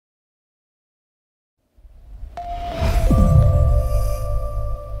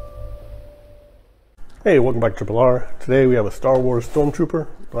Hey, welcome back to Triple R. Today we have a Star Wars Stormtrooper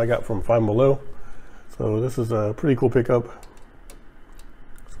that I got from Five Below. So this is a pretty cool pickup.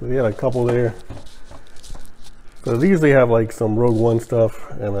 So they had a couple there. So they usually have like some Rogue One stuff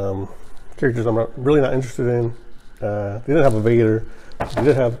and characters I'm really not interested in. They didn't have a Vader. They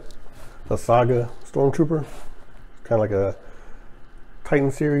did have a Saga Stormtrooper, kind of like a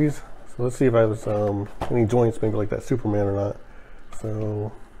Titan series. So let's see if I have any joints, maybe like that Superman or not.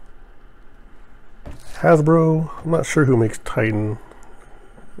 So Hasbro, I'm not sure who makes Titan,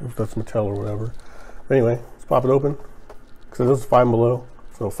 if that's Mattel or whatever. But anyway, let's pop it open. So this is Five Below,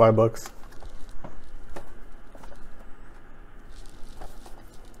 so $5.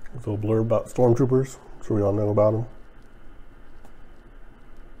 There's a little blurb about Stormtroopers. I'm sure we all know about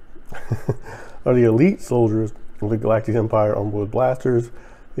them. Are the elite soldiers of the Galactic Empire armed with blasters.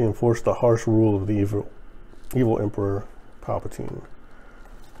 They enforce the harsh rule of the evil Emperor Palpatine.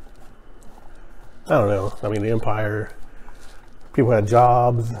 I don't know. I mean, the Empire, people had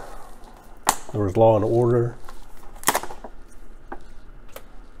jobs. There was law and order.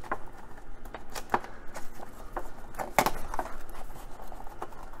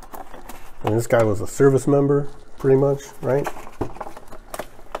 And this guy was a service member, pretty much, right?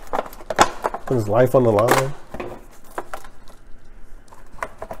 Put his life on the line.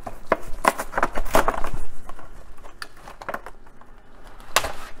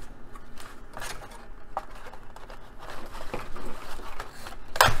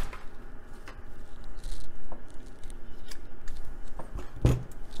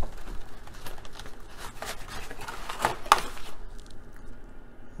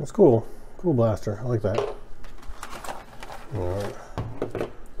 That's cool. Cool blaster. I like that. Alright.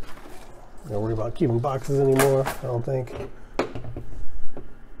 Don't worry about keeping boxes anymore, I don't think.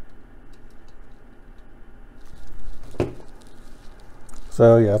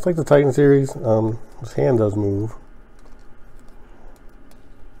 So yeah, it's like the Titan series. His hand does move.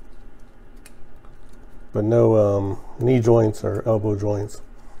 But no knee joints or elbow joints.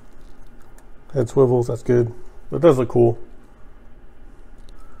 Head swivels, that's good. But it does look cool.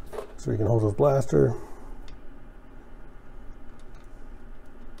 So you can hold his blaster.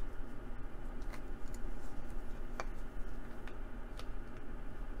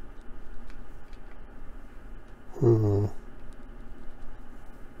 All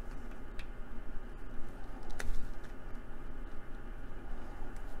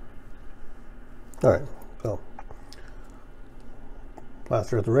right, so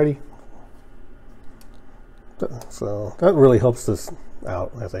blaster at the ready. So that really helps this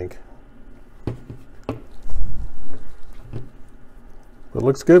out, I think. It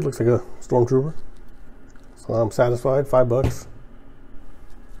looks good, looks like a Stormtrooper. So I'm satisfied, $5.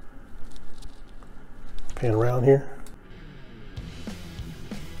 Pan around here.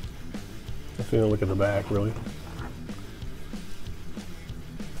 Just gonna look at the back, really.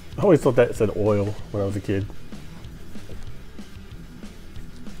 I always thought that said oil when I was a kid.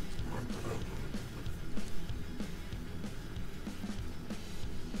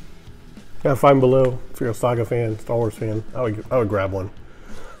 Yeah, Five Below. If you're a Saga fan, Star Wars fan, I would grab one.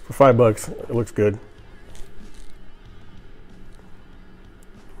 For $5, it looks good.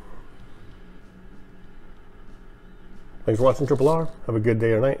 Thanks for watching Triple R. Have a good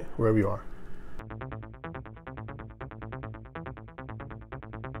day or night, wherever you are.